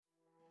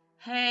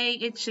Hey,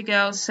 it's your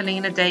girl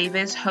Selena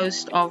Davis,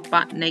 host of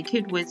But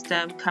Naked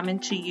Wisdom, coming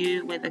to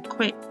you with a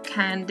quick,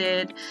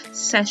 candid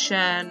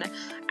session.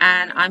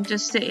 And I'm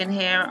just sitting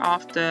here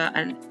after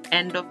an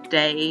end of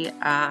day,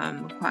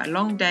 quite a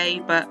long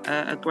day, but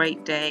a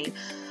great day.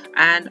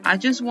 And I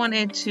just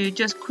wanted to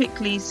just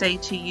quickly say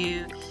to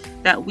you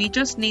that we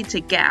just need to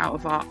get out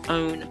of our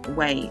own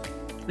way.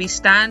 We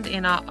stand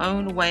in our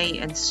own way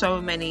in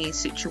so many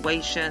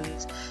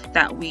situations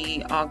that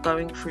we are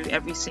going through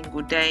every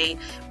single day,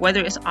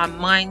 whether it's our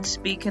mind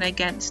speaking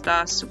against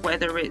us,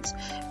 whether it's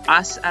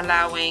us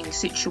allowing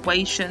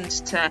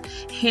situations to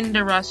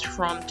hinder us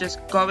from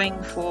just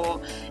going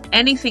for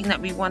anything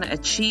that we want to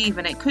achieve.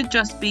 And it could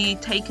just be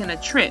taking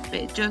a trip,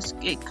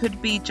 it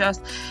could be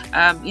just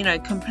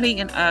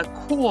completing a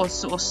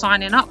course or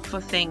signing up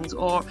for things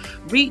or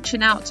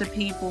reaching out to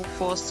people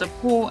for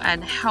support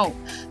and help.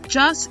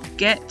 Just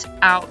get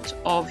out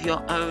of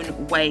your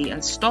own way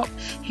and stop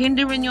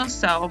hindering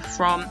yourself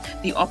from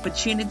the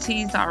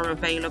opportunities that are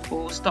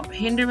available. Stop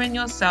hindering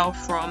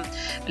yourself from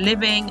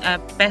living a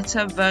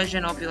better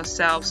version of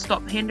yourself.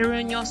 Stop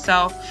hindering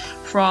yourself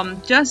from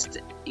just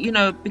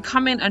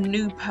becoming a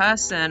new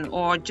person,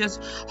 or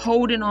just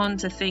holding on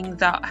to things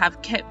that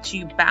have kept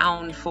you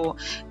bound for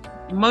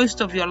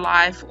most of your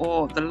life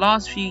or the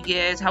last few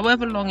years,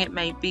 however long it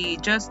may be.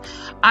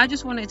 I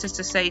just wanted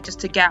to say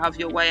to get out of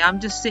your way. I'm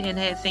just sitting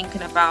here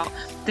thinking about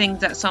things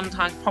that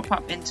sometimes pop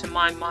up into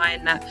my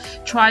mind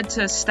that try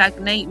to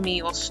stagnate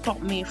me or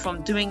stop me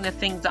from doing the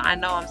things that I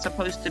know I'm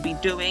supposed to be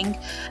doing,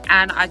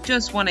 and I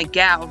just want to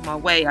get out of my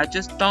way. I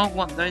just don't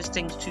want those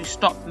things to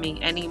stop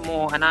me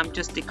anymore, and I'm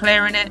just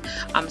declaring it,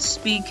 I'm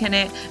speaking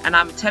it, and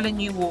I'm telling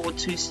you all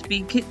to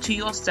speak it to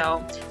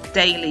yourself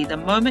daily. The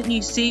moment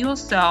you see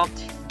yourself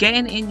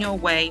getting in your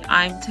way,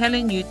 I'm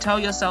telling you, tell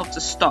yourself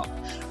to stop.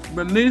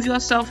 Remove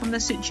yourself from the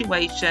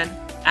situation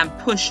and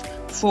push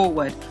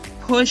forward.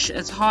 Push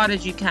as hard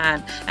as you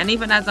can. And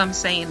even as I'm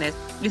saying this,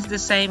 it's the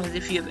same as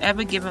if you've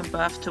ever given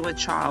birth to a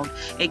child.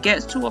 It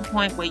gets to a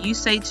point where you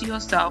say to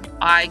yourself,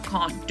 I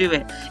can't do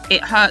it.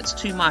 It hurts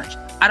too much.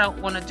 I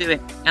don't want to do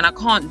it and I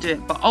can't do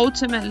it. But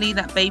ultimately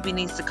that baby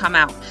needs to come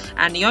out.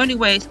 And the only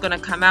way it's going to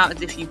come out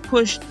is if you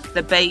push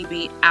the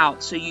baby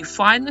out. So you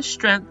find the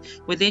strength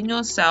within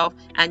yourself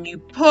and you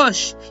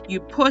push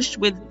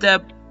with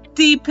the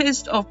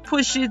deepest of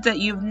pushes that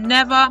you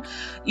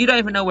don't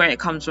even know where it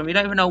comes from. You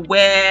don't even know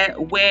where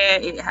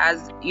it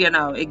has,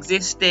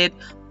 existed.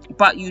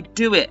 But you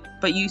do it.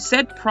 But you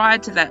said prior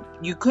to that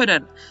you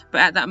couldn't.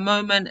 But at that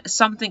moment,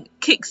 something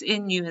kicks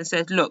in you and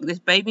says, look, this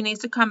baby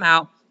needs to come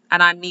out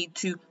and I need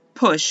to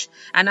push.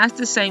 And that's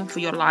the same for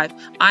your life.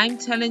 I'm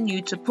telling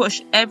you to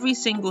push every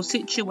single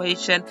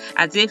situation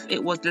as if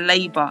it was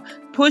labor.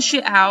 Push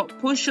it out,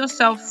 push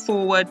yourself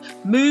forward,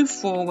 move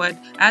forward.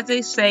 As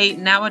they say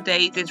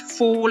nowadays, is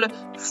fall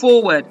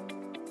forward.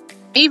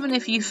 Even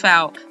if you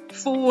fail,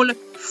 fall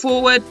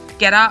forward,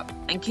 get up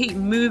and keep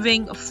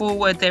moving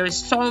forward. There is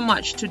so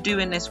much to do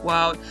in this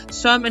world,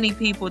 so many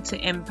people to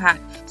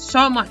impact,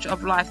 so much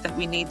of life that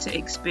we need to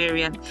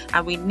experience,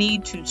 and we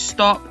need to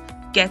stop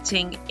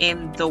getting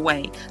in the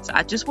way. So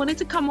I just wanted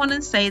to come on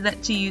and say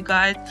that to you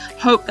guys.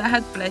 Hope that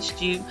has blessed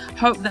you,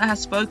 hope that has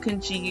spoken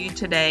to you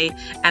today,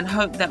 and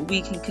hope that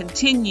we can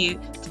continue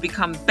to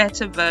become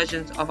better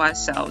versions of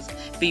ourselves.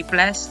 Be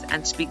blessed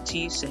and speak to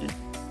you soon.